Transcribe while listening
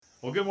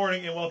Well, good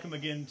morning and welcome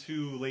again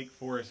to Lake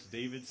Forest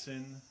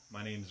Davidson.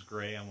 My name's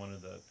Gray. I'm one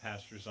of the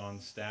pastors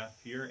on staff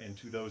here. And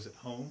to those at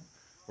home,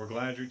 we're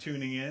glad you're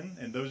tuning in.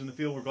 And those in the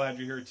field, we're glad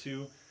you're here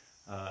too.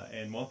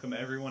 And welcome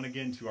everyone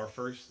again to our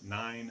first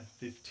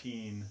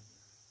 9:15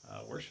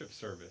 worship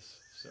service.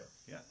 So,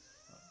 yeah.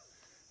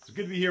 It's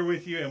good to be here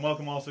with you. And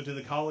welcome also to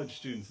the college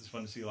students. It's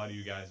fun to see a lot of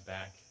you guys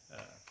back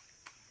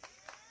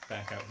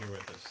out here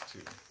with us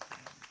too.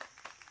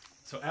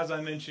 So as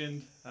I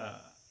mentioned,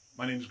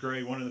 my name is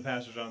Gray, one of the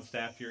pastors on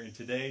staff here, and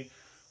today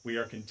we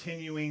are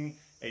continuing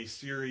a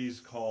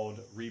series called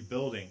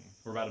Rebuilding.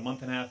 We're about a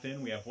month and a half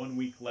in. We have 1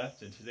 week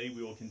left, and today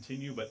we will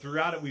continue. But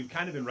throughout it, we've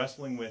kind of been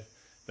wrestling with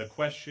the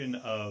question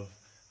of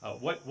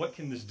what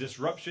can this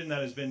disruption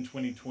that has been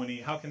 2020,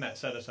 how can that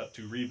set us up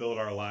to rebuild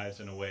our lives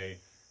in a way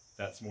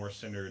that's more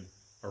centered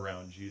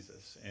around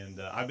Jesus?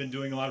 And I've been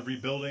doing a lot of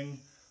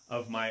rebuilding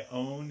of my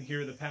own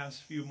here the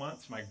past few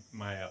months.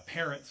 My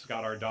parents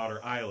got our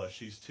daughter Isla,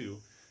 she's 2,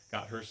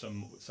 got her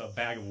some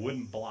bag of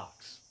wooden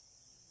blocks.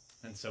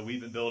 And so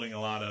we've been building a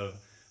lot of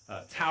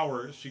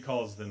towers. She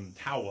calls them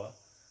Tawa.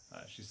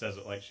 She says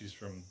it like she's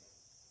from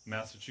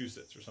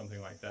Massachusetts or something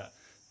like that.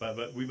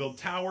 But we build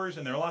towers,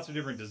 and there are lots of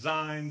different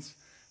designs.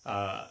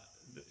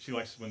 She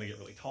likes when they get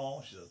really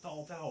tall. She's a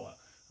tall Tawa.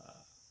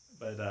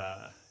 But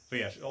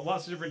yeah,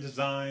 lots of different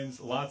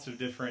designs, lots of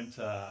different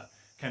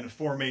kind of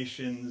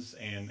formations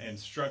and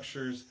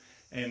structures.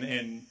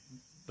 And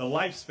the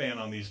lifespan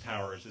on these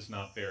towers is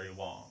not very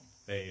long.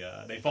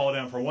 They fall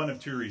down for one of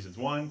 2 reasons.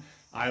 One,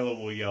 Isla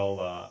will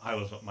yell,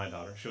 Isla's my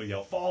daughter, she'll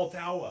yell, "Fall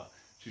Tawa."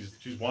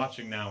 She's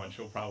watching now, and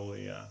she'll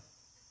probably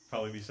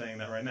be saying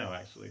that right now,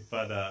 actually.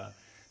 But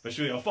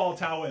she'll yell, "Fall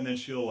Tawa," and then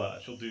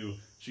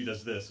she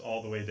does this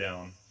all the way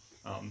down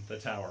the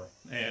tower,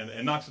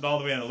 and knocks it all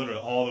the way down,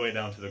 literally all the way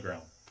down to the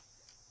ground.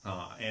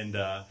 And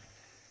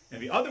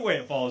the other way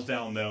it falls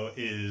down, though,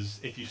 is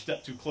if you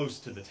step too close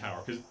to the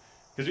tower. Because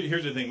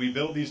here's the thing, we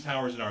build these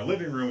towers in our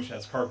living room, which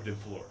has carpeted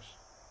floors.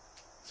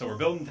 So we're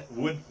building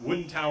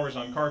wooden towers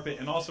on carpet,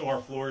 and also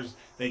our floors,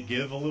 they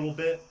give a little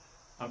bit.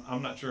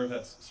 I'm not sure if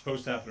that's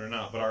supposed to happen or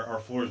not, but our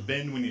floors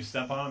bend when you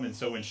step on them, and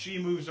so when she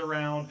moves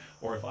around,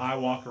 or if I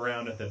walk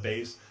around at the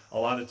base, a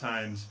lot of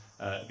times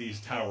these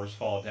towers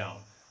fall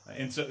down.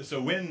 And so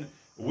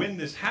when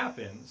this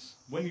happens,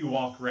 when you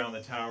walk around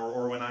the tower,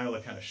 or when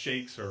Isla kind of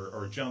shakes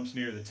or jumps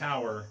near the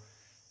tower,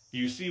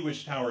 you see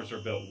which towers are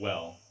built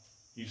well.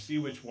 You see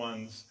which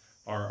ones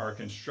are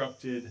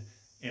constructed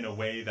in a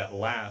way that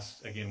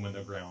lasts, again, when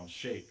the ground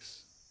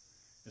shakes.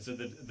 And so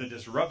the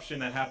disruption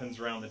that happens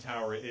around the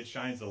tower, it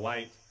shines the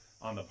light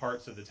on the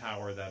parts of the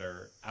tower that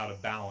are out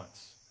of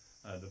balance.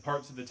 The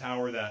parts of the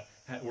tower that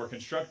were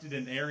constructed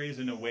in areas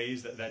in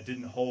ways that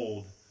didn't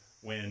hold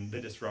when the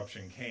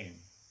disruption came.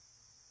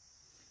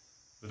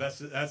 But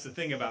that's the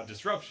thing about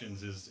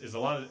disruptions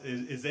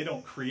is they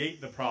don't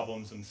create the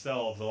problems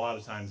themselves. A lot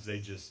of times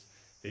they just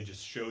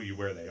show you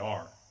where they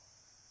are.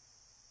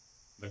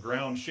 The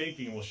ground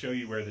shaking will show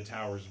you where the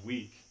tower's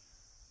weak.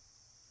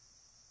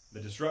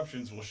 The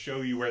disruptions will show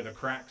you where the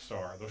cracks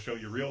are. They'll show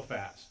you real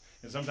fast.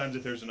 And sometimes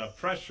if there's enough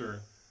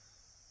pressure,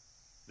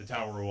 the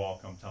tower will all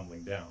come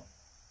tumbling down.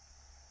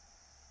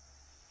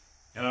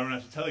 And I don't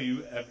have to tell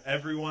you,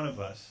 every one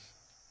of us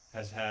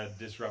has had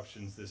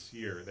disruptions this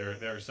year.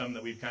 There are some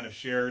that we've kind of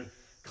shared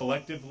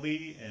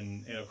collectively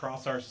and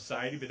across our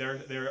society, but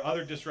there are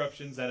other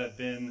disruptions that have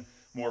been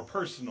more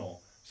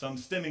personal. Some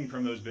stemming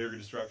from those bigger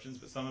disruptions,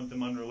 but some of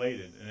them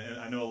unrelated. And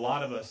I know a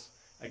lot of us,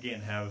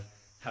 again, have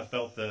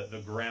felt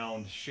the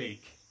ground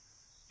shake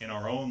in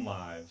our own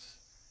lives.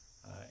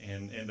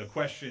 And the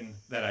question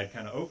that I'd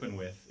kind of open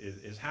with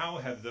is how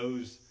have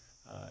those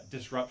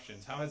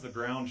disruptions, how has the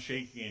ground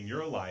shaking in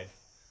your life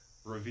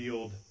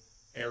revealed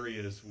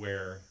areas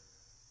where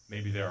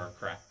maybe there are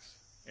cracks,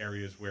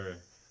 areas where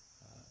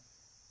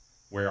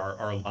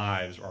our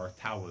lives or our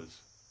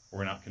towers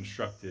were not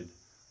constructed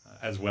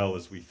as well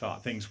as we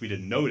thought, things we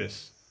didn't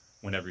notice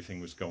when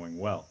everything was going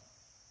well.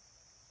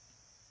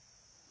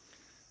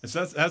 And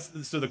so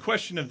so the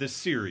question of this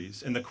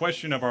series and the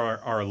question of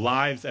our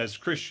lives as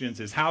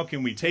Christians is how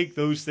can we take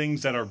those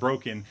things that are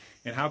broken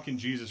and how can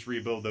Jesus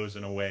rebuild those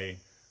in a way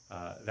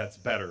that's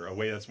better, a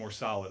way that's more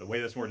solid, a way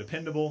that's more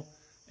dependable,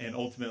 and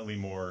ultimately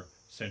more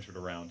centered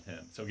around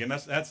him. So again,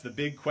 that's the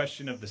big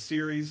question of the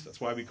series. That's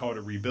why we call it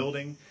a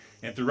rebuilding.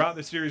 And throughout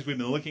the series, we've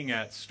been looking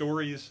at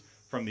stories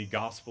from the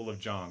Gospel of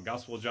John.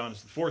 Gospel of John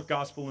is the 4th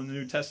gospel in the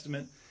New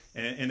Testament.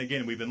 And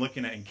again, we've been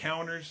looking at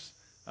encounters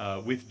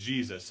with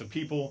Jesus. So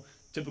people,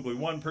 typically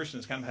one person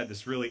has kind of had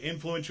this really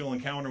influential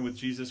encounter with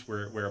Jesus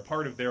where a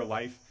part of their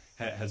life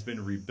has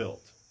been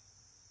rebuilt.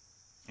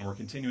 And we're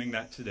continuing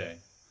that today.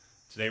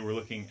 Today we're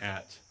looking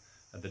at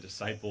the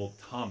disciple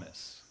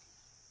Thomas.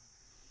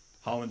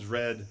 Holland's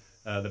read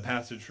the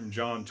passage from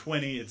John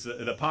 20. It's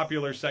the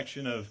popular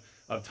section of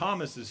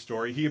Thomas's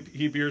story.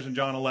 He appears in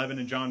John 11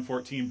 and John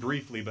 14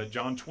 briefly, but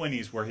John 20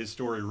 is where his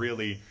story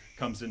really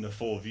comes into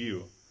full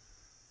view.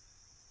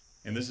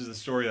 And this is the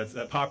story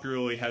that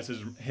popularly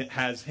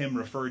has him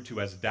referred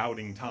to as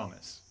Doubting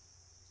Thomas.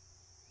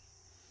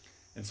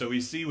 And so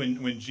we see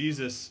when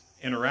Jesus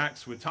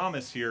interacts with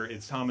Thomas here,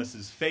 it's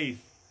Thomas's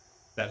faith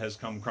that has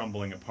come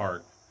crumbling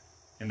apart,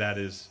 and that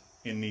is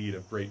in need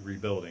of great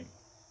rebuilding.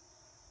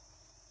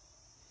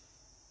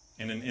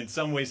 And in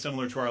some ways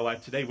similar to our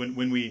life today,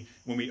 when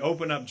we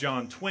open up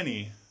John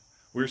 20,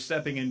 we're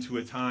stepping into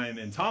a time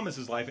in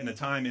Thomas's life, and a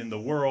time in the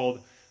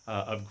world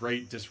of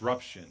great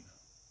disruption.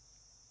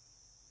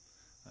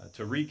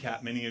 To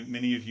recap,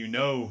 many of you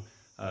know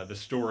the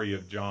story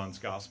of John's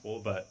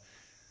gospel, but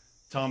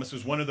Thomas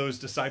was one of those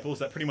disciples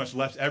that pretty much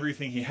left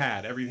everything he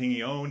had, everything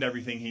he owned,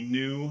 everything he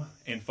knew,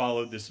 and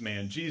followed this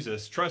man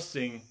Jesus,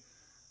 trusting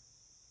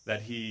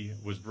that he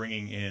was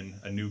bringing in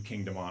a new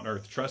kingdom on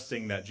earth,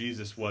 trusting that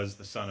Jesus was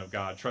the Son of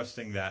God,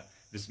 trusting that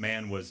this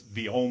man was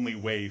the only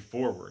way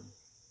forward.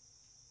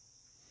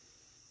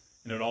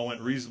 And it all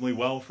went reasonably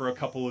well for a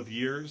couple of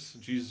years.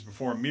 Jesus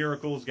performed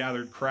miracles,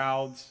 gathered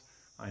crowds,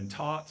 and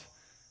taught.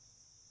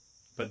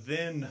 But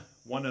then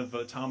one of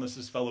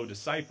Thomas's fellow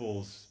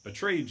disciples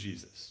betrayed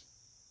Jesus.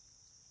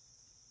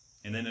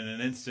 And then in an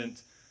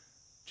instant,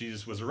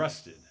 Jesus was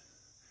arrested.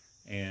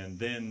 And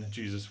then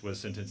Jesus was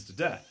sentenced to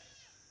death.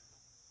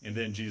 And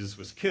then Jesus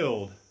was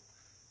killed.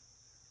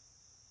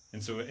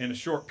 And so in a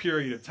short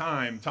period of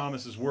time,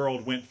 Thomas's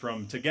world went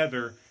from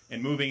together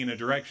and moving in a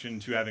direction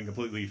to having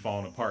completely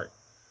fallen apart,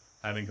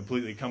 having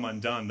completely come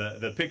undone.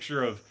 The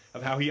picture of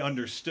how he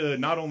understood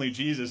not only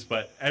Jesus,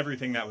 but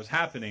everything that was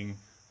happening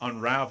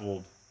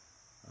unraveled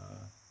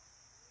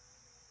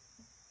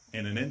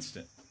in an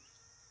instant.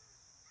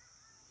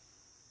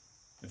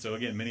 And so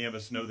again, many of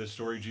us know this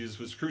story. Jesus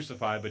was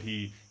crucified, but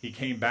he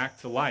came back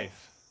to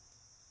life.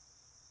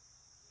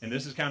 And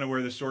this is kind of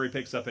where the story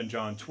picks up in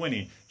John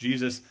 20.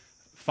 Jesus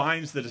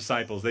finds the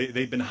disciples.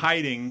 They've been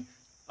hiding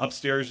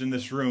upstairs in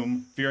this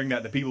room, fearing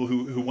that the people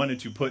who wanted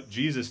to put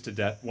Jesus to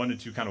death, wanted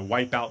to kind of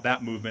wipe out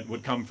that movement,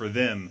 would come for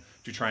them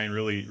to try and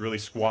really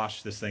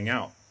squash this thing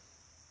out.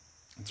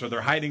 And so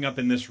they're hiding up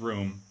in this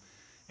room,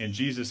 and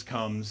Jesus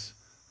comes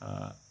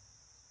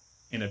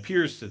and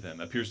appears to them,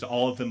 appears to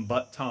all of them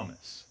but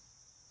Thomas.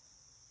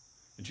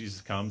 And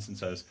Jesus comes and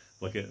says,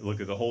 look at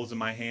the holes in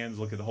my hands,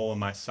 look at the hole in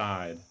my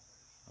side.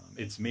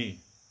 It's me.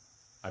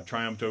 I've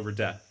triumphed over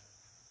death.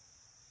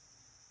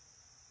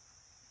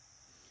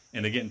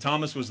 And again,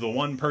 Thomas was the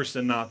one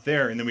person not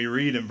there. And then we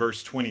read in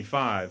verse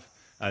 25,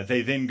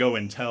 they then go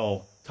and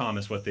tell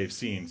Thomas what they've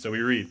seen. So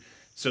we read,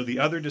 so the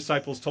other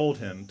disciples told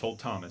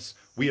Thomas,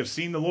 we have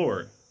seen the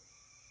Lord.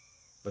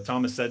 But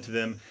Thomas said to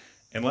them,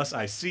 unless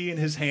I see in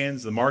his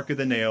hands the mark of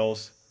the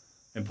nails,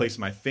 and place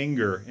my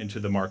finger into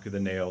the mark of the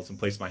nails, and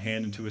place my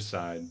hand into his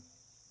side,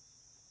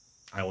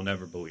 I will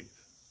never believe.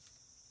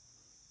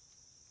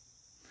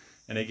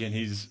 And again,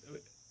 he's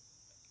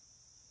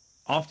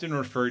often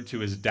referred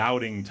to as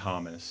doubting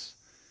Thomas.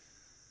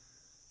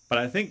 But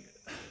I think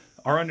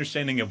our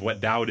understanding of what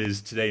doubt is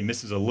today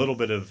misses a little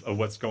bit of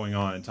what's going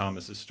on in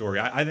Thomas's story.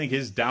 I think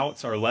his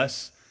doubts are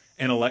less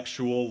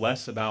intellectual,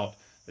 less about,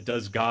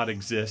 does God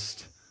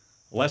exist,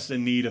 less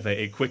in need of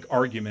a quick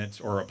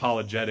argument or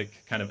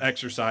apologetic kind of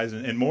exercise,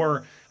 and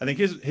more, I think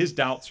his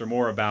doubts are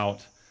more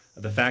about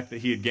the fact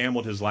that he had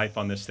gambled his life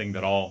on this thing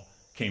that all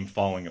came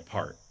falling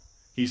apart.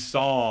 He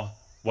saw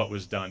what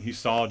was done. He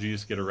saw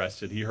Jesus get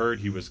arrested. He heard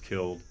he was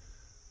killed.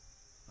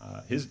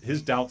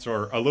 His doubts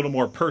are a little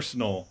more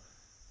personal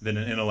than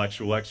an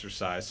intellectual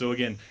exercise. So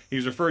again,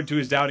 he's referred to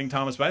as doubting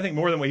Thomas, but I think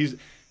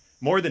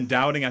more than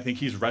doubting, I think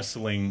he's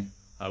wrestling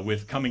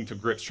with coming to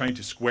grips, trying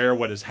to square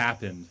what has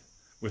happened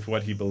with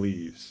what he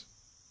believes.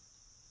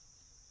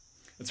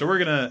 And so we're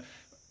going to,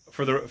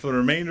 for the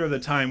remainder of the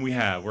time we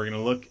have, we're going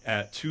to look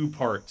at two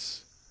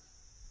parts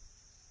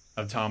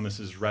of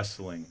Thomas's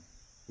wrestling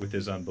with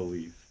his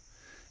unbelief.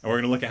 And we're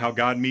going to look at how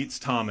God meets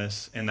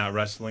Thomas in that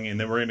wrestling, and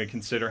then we're going to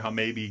consider how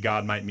maybe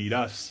God might meet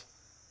us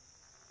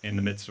in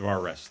the midst of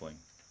our wrestling.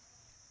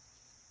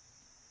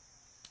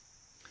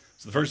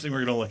 So the first thing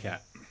we're going to look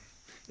at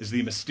is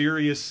the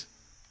mysterious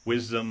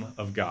wisdom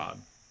of God.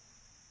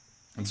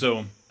 And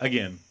so,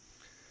 again,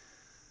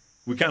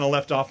 we kind of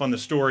left off on the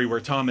story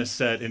where Thomas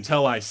said,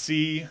 until I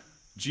see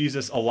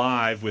Jesus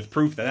alive with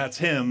proof that that's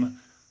him,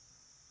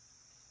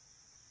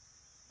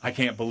 I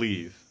can't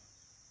believe.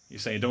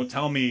 He's saying, don't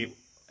tell me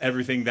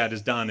everything that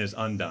is done is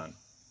undone.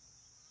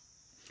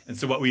 And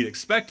so what we'd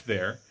expect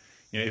there,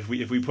 if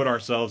we put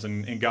ourselves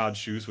in God's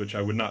shoes, which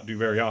I would not do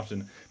very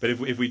often, but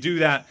if we do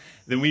that,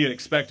 then we'd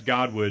expect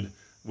God would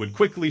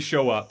quickly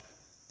show up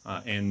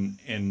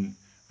and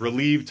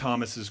relieve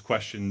Thomas's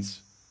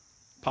questions,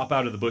 pop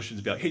out of the bushes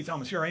and be like, hey,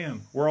 Thomas, here I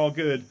am. We're all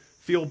good.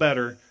 Feel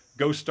better.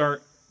 Go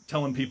start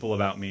telling people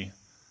about me.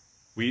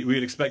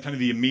 We'd expect kind of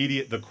the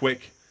immediate, the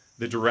quick,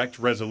 the direct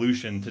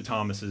resolution to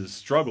Thomas's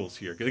struggles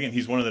here. Because again,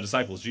 he's one of the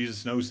disciples.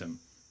 Jesus knows him.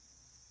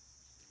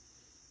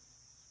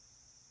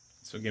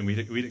 So again,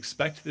 we'd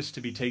expect this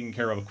to be taken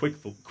care of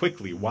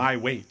quickly. Why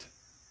wait?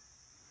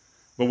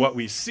 But what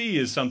we see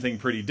is something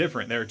pretty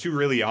different. There are two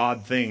really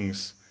odd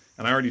things,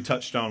 and I already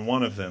touched on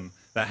one of them,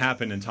 that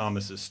happened in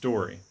Thomas's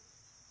story.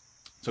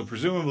 So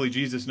presumably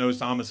Jesus knows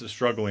Thomas is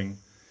struggling,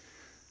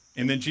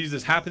 and then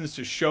Jesus happens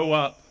to show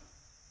up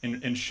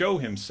and show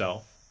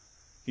himself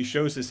He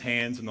shows his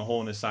hands and the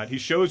hole in his side. He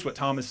shows what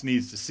Thomas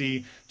needs to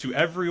see to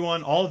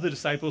everyone, all of the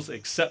disciples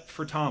except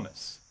for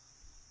Thomas.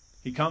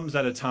 He comes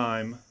at a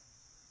time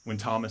when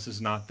Thomas is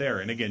not there.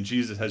 And again,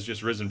 Jesus has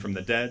just risen from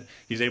the dead.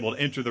 He's able to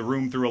enter the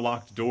room through a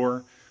locked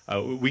door.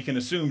 We can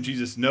assume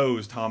Jesus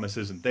knows Thomas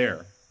isn't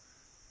there.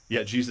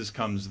 Yet Jesus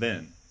comes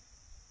then.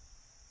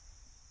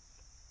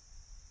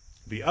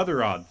 The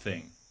other odd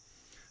thing,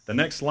 the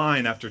next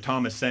line after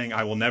Thomas saying,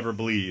 "I will never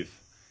believe,"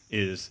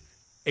 is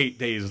 8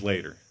 days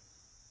later.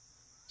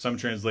 Some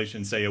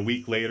translations say a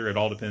week later. It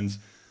all depends.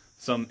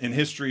 In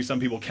history, some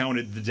people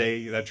counted the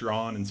day that you're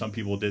on and some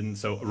people didn't.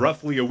 So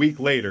roughly a week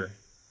later,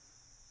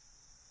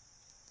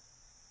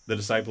 the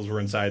disciples were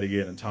inside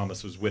again and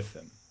Thomas was with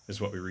them,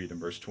 is what we read in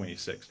verse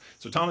 26.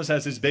 So Thomas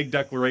has this big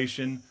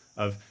declaration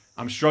of,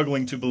 "I'm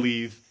struggling to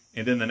believe,"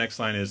 and then the next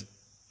line is,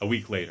 "A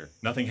week later."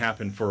 Nothing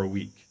happened for a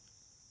week.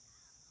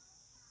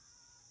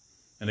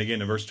 And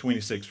again, in verse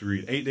 26, we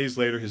read, 8 days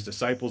later, his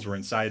disciples were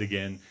inside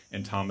again,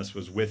 and Thomas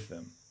was with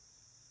them.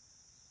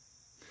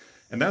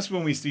 And that's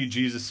when we see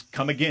Jesus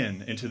come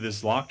again into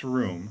this locked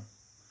room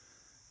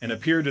and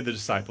appear to the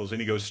disciples,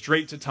 and he goes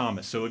straight to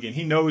Thomas. So again,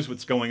 he knows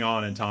what's going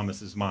on in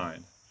Thomas's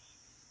mind.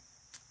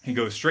 He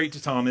goes straight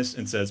to Thomas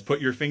and says,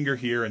 "Put your finger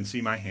here and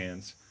see my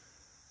hands.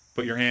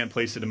 Put your hand,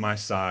 place it in my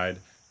side.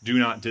 Do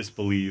not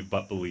disbelieve,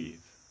 but believe."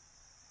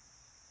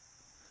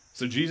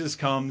 So Jesus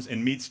comes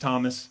and meets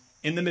Thomas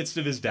in the midst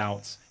of his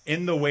doubts,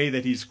 in the way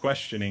that he's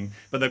questioning.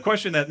 But the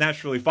question that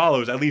naturally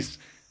follows, at least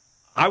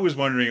I was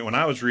wondering it when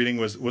I was reading,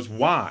 was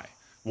why?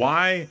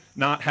 Why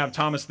not have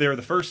Thomas there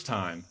the first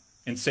time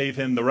and save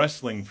him the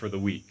wrestling for the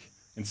week,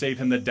 and save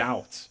him the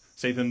doubts,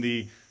 save him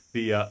the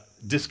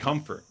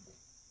discomfort?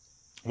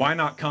 Why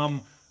not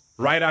come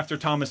right after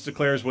Thomas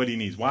declares what he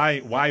needs? Why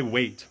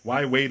wait?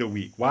 Why wait a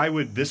week? Why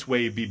would this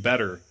way be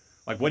better?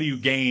 Like, what do you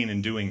gain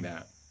in doing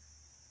that?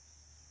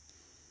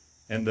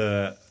 And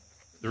the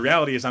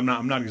reality is I'm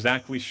not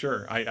exactly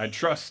sure. I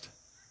trust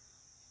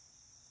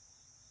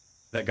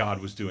that God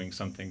was doing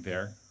something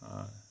there.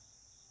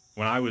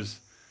 When I was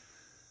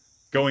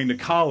going to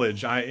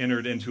college, I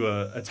entered into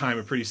a time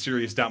of pretty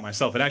serious doubt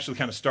myself. It actually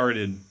kind of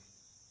started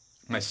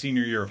my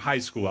senior year of high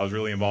school. I was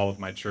really involved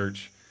with my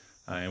church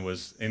and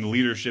was in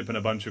leadership and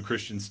a bunch of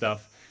Christian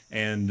stuff.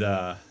 And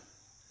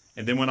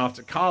then went off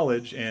to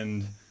college,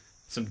 and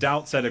some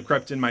doubts that had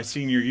crept in my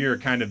senior year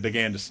kind of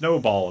began to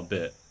snowball a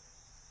bit.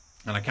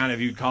 And I kind of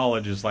viewed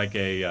college as like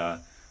a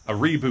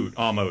reboot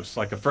almost,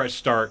 like a fresh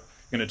start,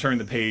 going to turn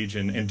the page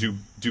and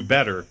do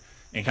better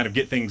and kind of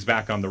get things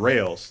back on the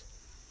rails.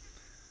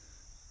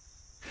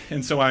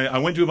 And so I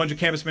went to a bunch of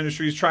campus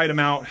ministries, tried them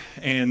out,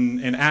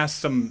 and asked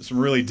some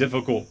really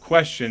difficult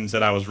questions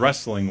that I was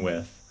wrestling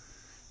with.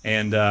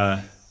 And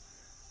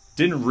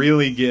didn't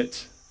really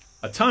get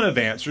a ton of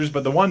answers,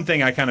 but the one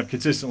thing I kind of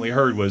consistently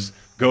heard was,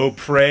 go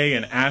pray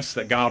and ask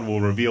that God will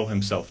reveal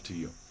himself to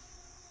you.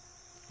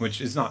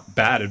 Which is not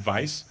bad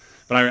advice,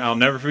 but I'll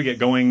never forget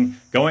going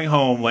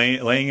home,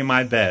 laying in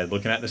my bed,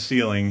 looking at the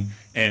ceiling,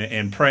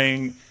 and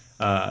praying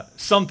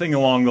something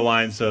along the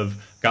lines of,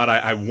 God,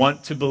 I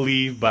want to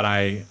believe, but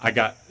I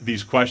got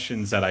these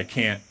questions that I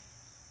can't,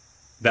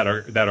 that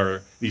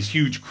are these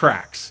huge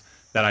cracks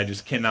that I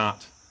just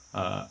cannot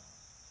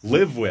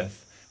live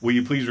with. Will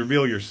you please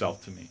reveal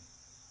yourself to me?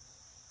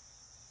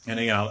 And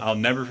again, I'll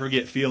never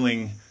forget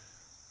feeling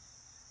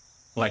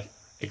like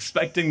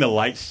expecting the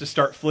lights to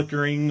start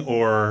flickering,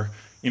 or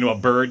a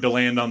bird to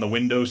land on the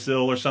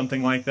windowsill or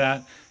something like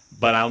that.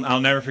 But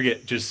I'll never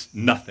forget just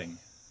nothing.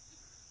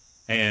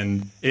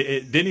 And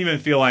it didn't even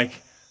feel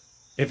like,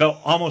 it felt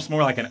almost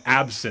more like an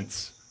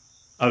absence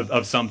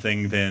of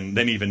something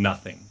than even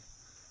nothing.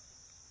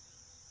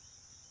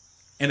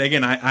 And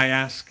again, I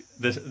ask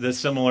the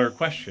similar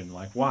question,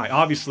 like, why?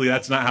 Obviously,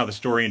 that's not how the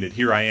story ended.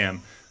 Here I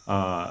am,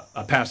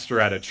 a pastor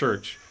at a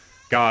church.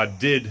 God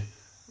did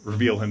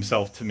reveal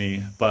himself to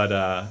me,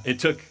 but it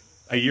took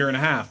a year and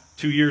a half,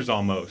 2 years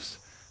almost.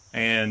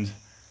 And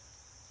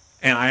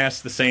I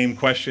asked the same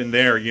question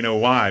there,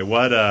 why?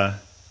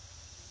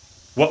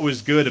 What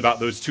was good about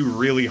those 2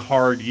 really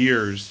hard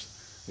years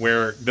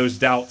where those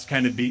doubts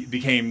kind of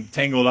became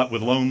tangled up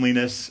with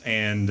loneliness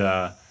and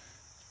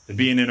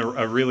being in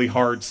a really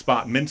hard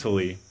spot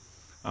mentally?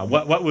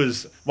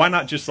 Why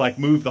not just like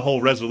move the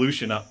whole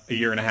resolution up a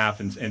year and a half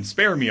and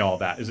spare me all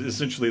that, is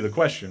essentially the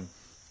question.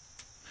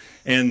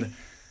 And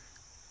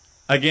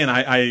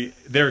again,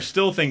 there are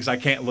still things I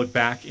can't look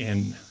back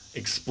and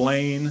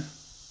explain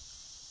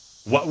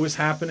what was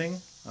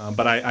happening,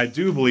 but I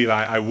do believe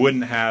I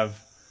wouldn't have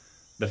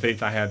the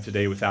faith I have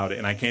today without it,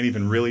 and I can't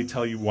even really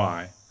tell you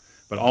why.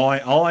 But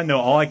all I know,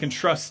 all I can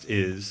trust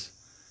is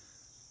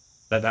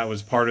that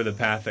was part of the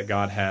path that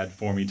God had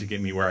for me to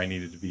get me where I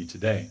needed to be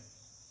today.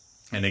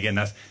 And again,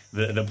 that's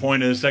the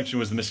point of this section,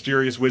 was the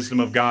mysterious wisdom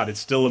of God. It's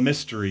still a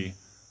mystery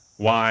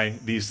why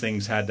these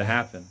things had to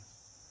happen.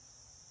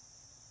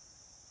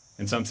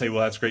 And some say,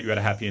 well, that's great, you had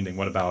a happy ending.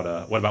 What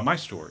about my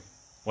story?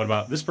 What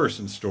about this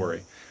person's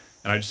story?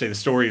 And I just say the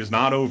story is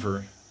not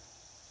over.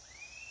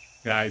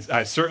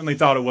 I certainly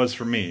thought it was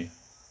for me.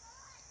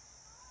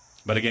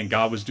 But again,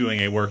 God was doing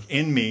a work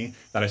in me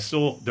that I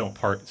still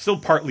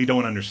partly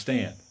don't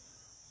understand.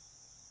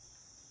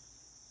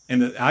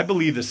 And I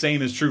believe the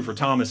same is true for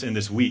Thomas in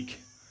this week.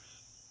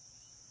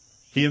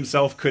 He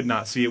himself could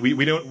not see it.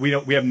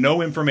 We have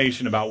no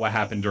information about what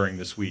happened during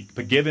this week.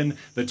 But given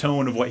the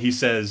tone of what he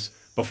says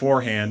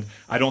beforehand,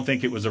 I don't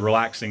think it was a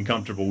relaxing,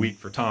 comfortable week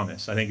for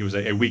Thomas. I think it was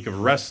a week of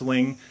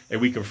wrestling, a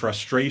week of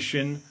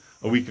frustration,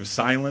 a week of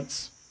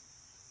silence.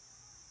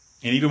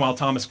 And even while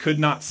Thomas could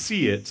not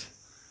see it,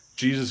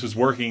 Jesus was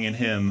working in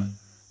him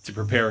to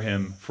prepare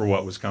him for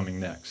what was coming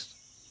next.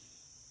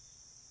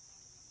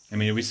 I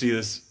mean, we see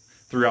this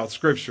throughout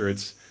Scripture.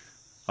 It's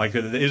like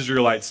the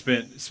Israelites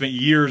spent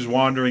years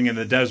wandering in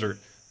the desert.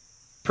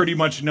 Pretty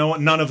much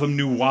none of them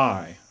knew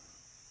why.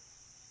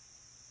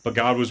 But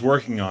God was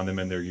working on them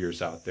in their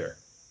years out there.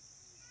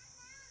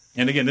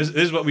 And again, this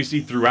is what we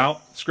see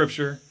throughout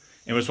Scripture,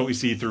 and it's what we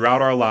see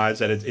throughout our lives,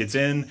 that it's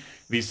in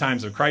these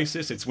times of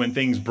crisis. It's when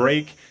things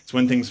break. It's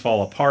when things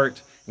fall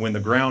apart. When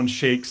the ground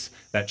shakes,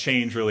 that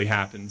change really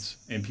happens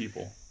in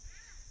people.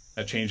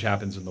 That change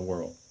happens in the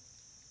world.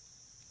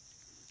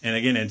 And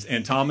again,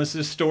 in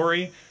Thomas's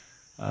story,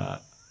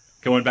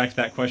 going back to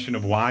that question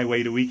of why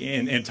wait a week,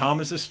 in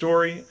Thomas's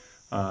story,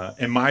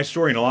 in my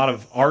story, and a lot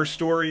of our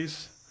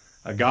stories,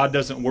 God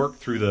doesn't work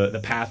through the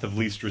path of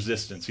least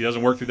resistance. He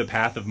doesn't work through the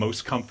path of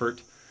most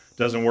comfort,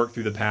 doesn't work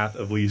through the path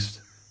of least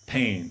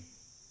pain.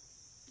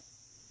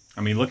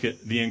 I mean, look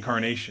at the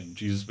incarnation.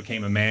 Jesus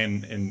became a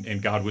man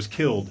and God was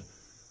killed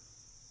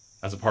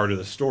as a part of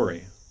the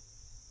story.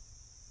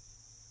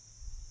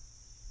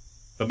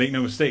 But make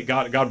no mistake,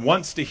 God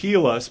wants to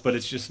heal us, but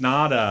it's just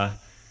not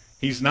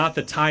He's not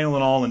the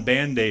Tylenol and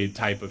Band-Aid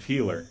type of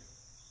healer.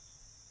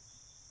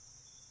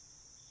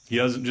 He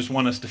doesn't just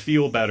want us to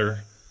feel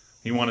better.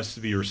 He wants us to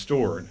be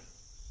restored.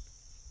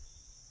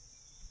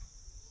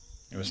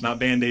 It's not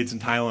Band-Aids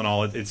and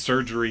Tylenol. It's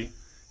surgery.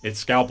 It's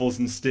scalpels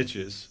and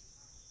stitches.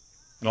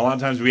 And a lot of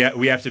times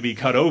we have to be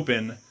cut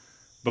open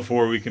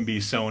before we can be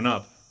sewn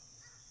up.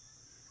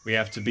 We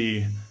have to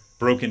be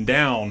broken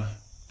down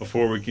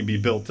before we can be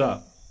built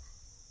up.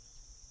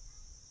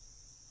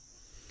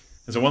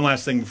 And so one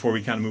last thing before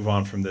we kind of move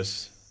on from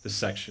this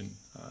section.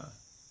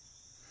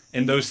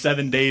 In those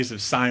 7 days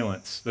of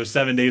silence, those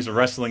 7 days of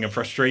wrestling and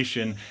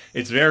frustration,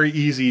 it's very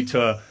easy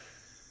to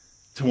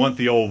want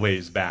the old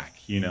ways back,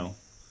 to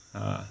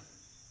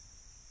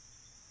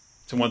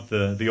want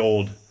the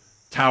old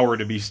tower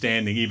to be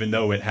standing, even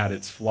though it had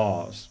its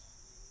flaws.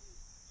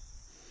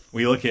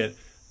 We look at,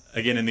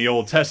 again, in the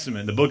Old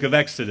Testament, the book of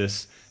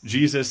Exodus,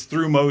 Jesus,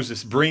 through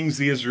Moses, brings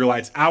the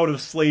Israelites out of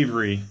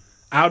slavery,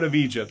 out of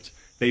Egypt.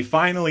 They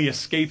finally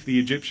escape the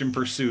Egyptian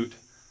pursuit.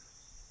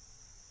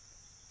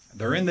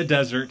 They're in the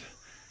desert,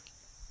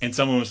 and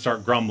someone will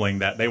start grumbling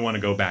that they want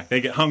to go back. They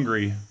get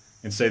hungry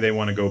and say they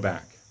want to go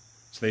back.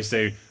 So they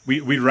say,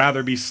 we'd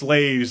rather be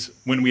slaves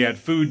when we had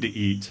food to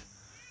eat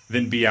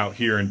than be out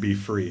here and be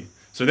free.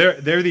 So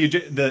they're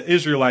the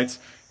Israelites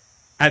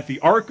at the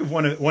arc of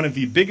one of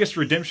the biggest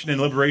redemption and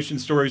liberation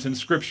stories in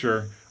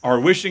Scripture are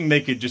wishing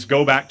they could just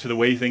go back to the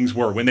way things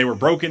were when they were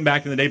broken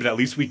back in the day, but at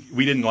least we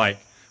didn't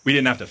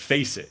have to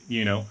face it,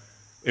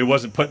 It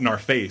wasn't put in our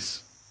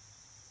face.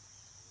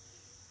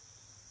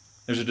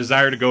 There's a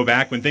desire to go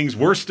back when things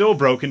were still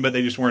broken, but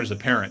they just weren't as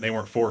apparent. They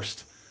weren't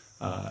forced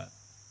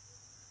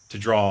to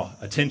draw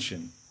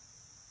attention.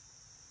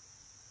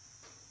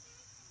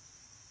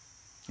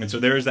 And so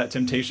there is that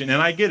temptation,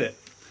 and I get it.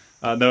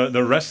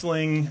 The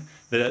wrestling,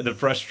 the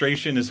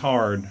frustration is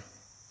hard.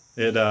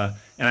 And I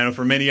know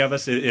for many of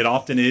us, it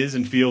often is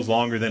and feels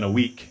longer than a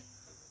week.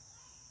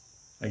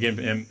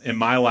 Again, in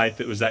my life,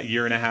 it was that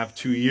 1.5,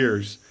 2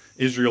 years.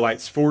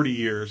 Israelites, 40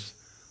 years.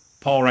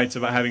 Paul writes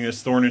about having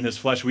this thorn in his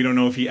flesh. We don't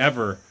know if he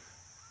ever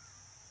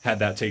had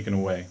that taken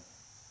away.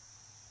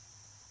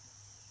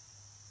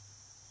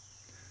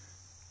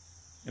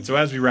 And so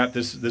as we wrap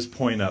this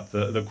point up,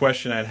 the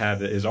question I'd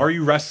have is, are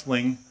you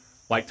wrestling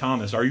like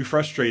Thomas? Are you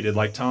frustrated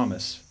like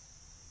Thomas?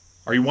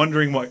 Are you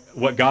wondering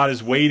what God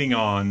is waiting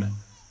on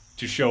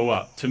to show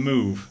up, to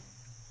move?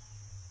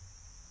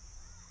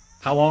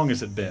 How long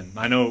has it been?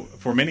 I know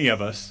for many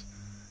of us,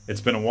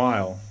 it's been a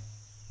while.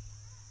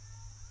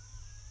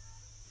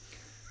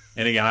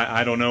 And again,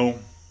 I don't know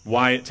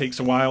why it takes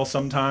a while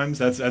sometimes.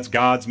 That's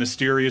God's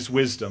mysterious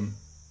wisdom.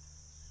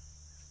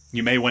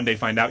 You may one day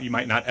find out, you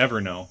might not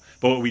ever know.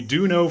 But what we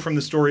do know from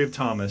the story of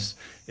Thomas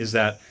is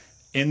that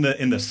in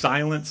the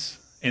silence,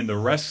 in the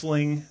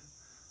wrestling,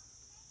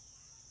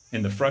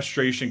 in the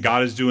frustration,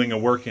 God is doing a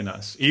work in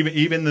us.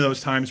 Even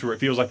those times where it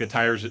feels like the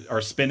tires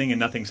are spinning and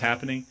nothing's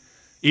happening.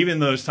 Even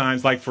those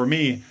times, like for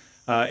me,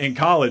 in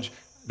college,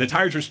 the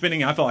tires were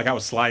spinning. I felt like I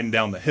was sliding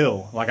down the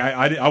hill. Like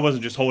I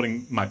wasn't just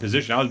holding my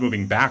position. I was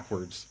moving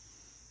backwards.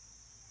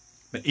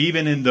 But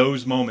even in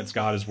those moments,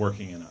 God is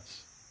working in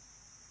us.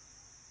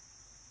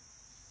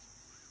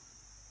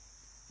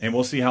 And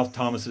we'll see how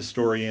Thomas's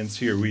story ends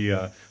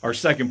here. Our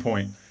second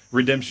point,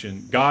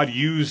 redemption. God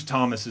used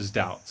Thomas's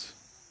doubts.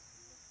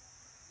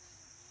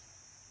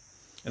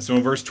 And so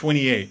in verse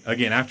 28,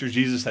 again, after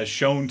Jesus has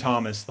shown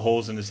Thomas the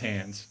holes in his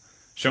hands,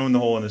 shown the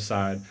hole in his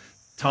side,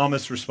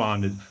 Thomas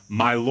responded,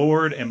 "My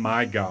Lord and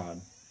my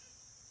God."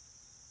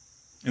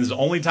 And this is the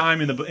only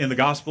time in the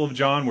Gospel of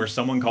John where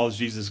someone calls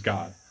Jesus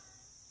God.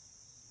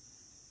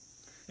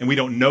 And we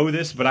don't know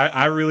this, but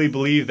I really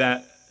believe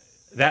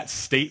that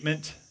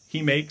statement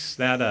he makes,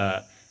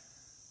 that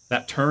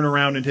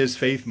turnaround in his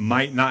faith,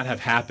 might not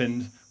have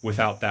happened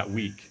without that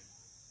week.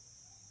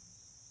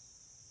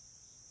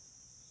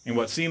 And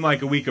what seemed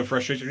like a week of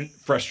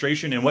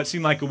frustration, and what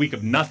seemed like a week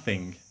of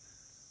nothing,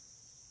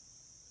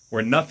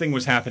 where nothing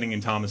was happening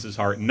in Thomas's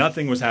heart,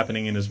 nothing was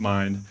happening in his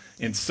mind,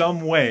 in some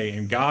way,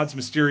 in God's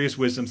mysterious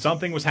wisdom,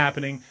 something was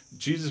happening.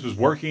 Jesus was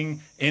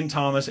working in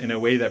Thomas in a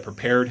way that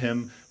prepared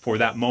him for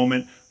that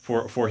moment,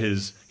 for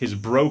his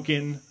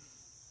broken,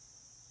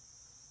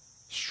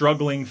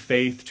 struggling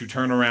faith to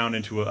turn around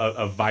into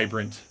a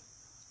vibrant,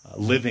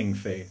 living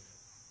faith.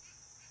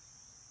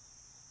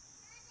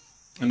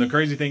 And the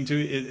crazy thing, too,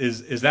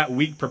 is that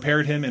week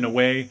prepared him in a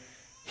way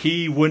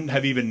he wouldn't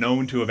have even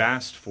known to have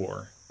asked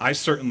for. I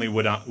certainly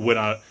would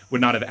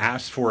not have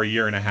asked for a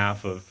year and a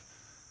half of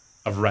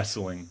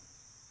wrestling.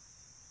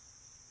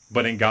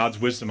 But in God's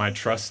wisdom, I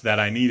trust that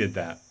I needed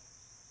that.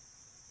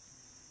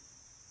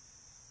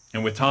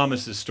 And with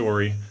Thomas's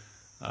story,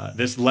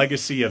 this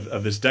legacy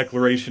of this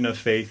declaration of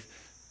faith,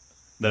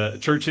 the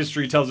church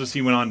history tells us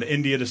he went on to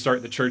India to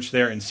start the church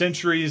there, and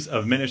centuries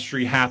of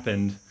ministry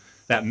happened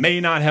that may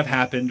not have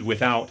happened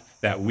without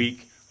that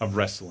week of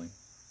wrestling.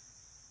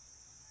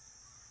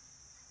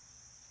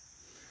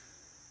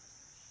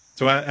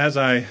 So as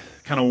I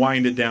kind of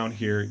wind it down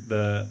here,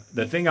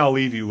 the thing I'll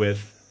leave you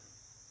with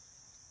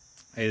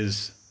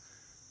is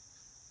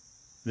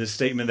this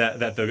statement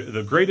that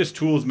the greatest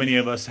tools many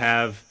of us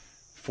have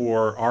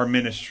for our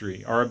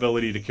ministry, our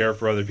ability to care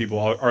for other people,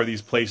 are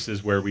these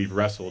places where we've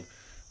wrestled,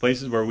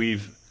 places where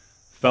we've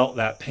felt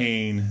that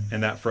pain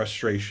and that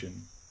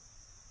frustration,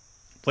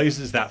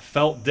 places that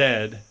felt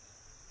dead,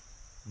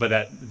 but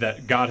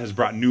that God has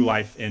brought new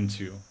life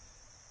into.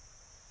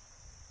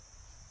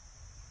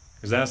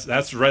 Because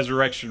that's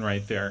resurrection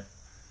right there.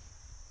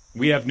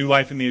 We have new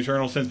life in the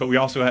eternal sense, but we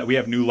also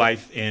have new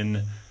life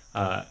in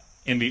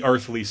the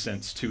earthly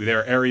sense too. There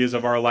are areas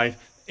of our life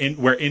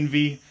where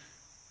envy,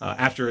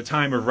 after a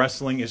time of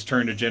wrestling, is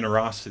turned to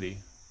generosity.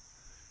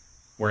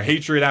 Where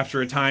hatred,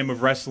 after a time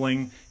of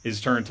wrestling,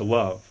 is turned to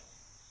love.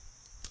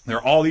 There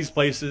are all these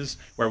places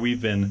where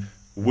we've been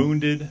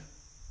wounded,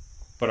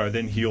 but are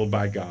then healed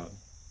by God.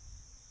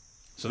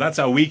 So that's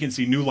how we can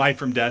see new life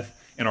from death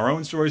in our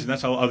own stories, and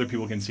that's how other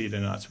people can see it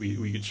in us.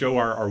 We can show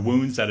our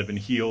wounds that have been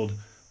healed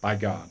by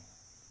God.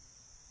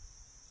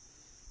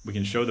 We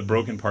can show the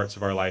broken parts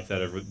of our life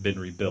that have been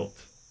rebuilt.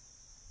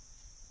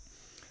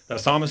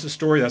 That's Thomas'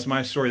 story, that's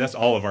my story, that's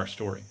all of our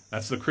story.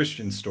 That's the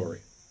Christian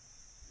story.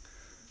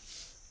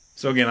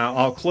 So again,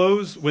 I'll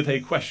close with a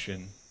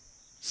question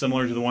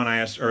similar to the one I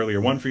asked earlier,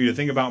 one for you to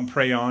think about and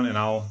pray on, and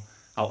I'll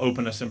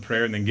open us in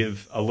prayer and then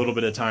give a little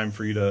bit of time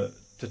for you to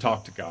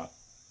talk to God.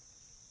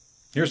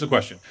 Here's the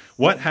question.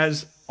 What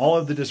has all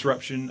of the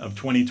disruption of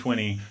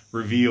 2020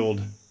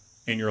 revealed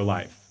in your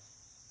life?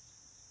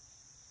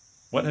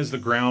 What has the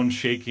ground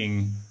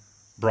shaking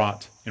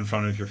brought in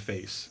front of your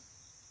face?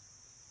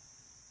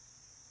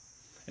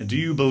 And do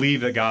you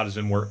believe that God is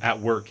at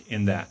work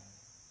in that?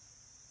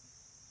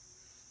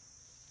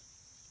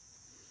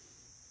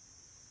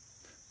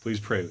 Please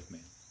pray with me.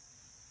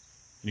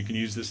 You can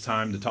use this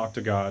time to talk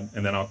to God,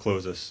 and then I'll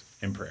close us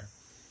in prayer.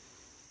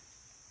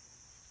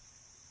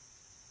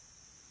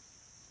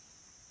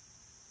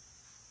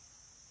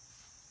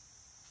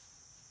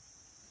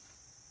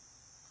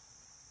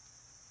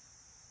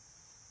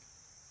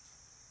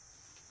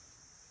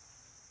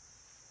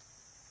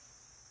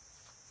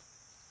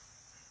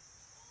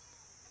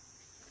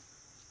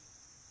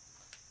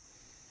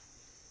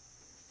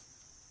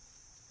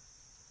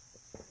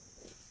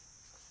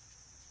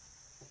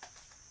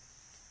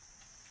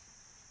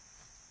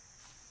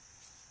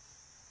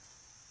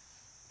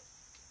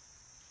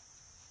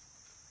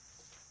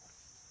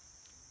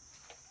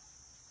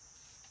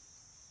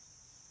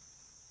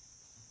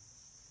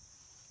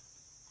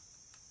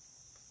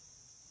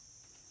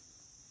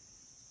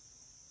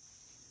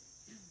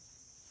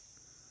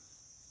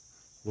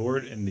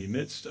 Lord, in the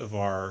midst of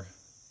our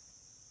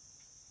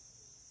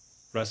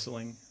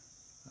wrestling,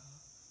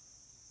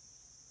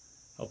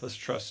 help us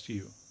trust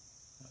you.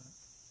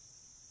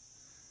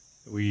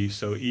 We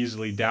so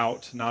easily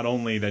doubt not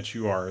only that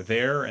you are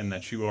there and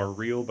that you are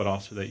real, but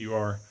also that you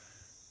are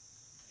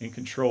in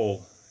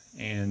control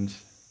and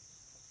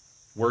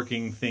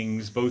working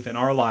things both in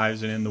our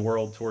lives and in the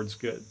world towards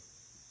good.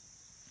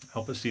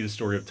 Help us see the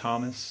story of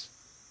Thomas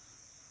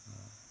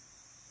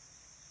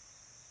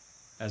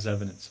as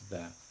evidence of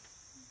that.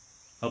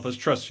 Help us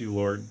trust you,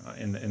 Lord,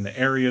 in the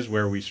areas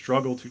where we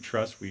struggle to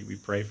trust. We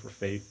pray for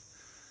faith.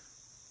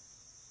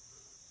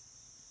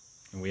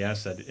 And we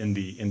ask that in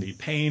the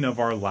pain of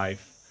our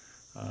life,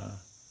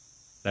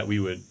 that we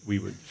would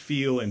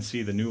feel and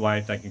see the new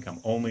life that can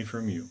come only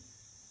from you.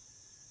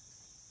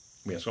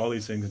 We ask all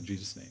these things in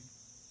Jesus' name.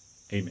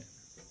 Amen.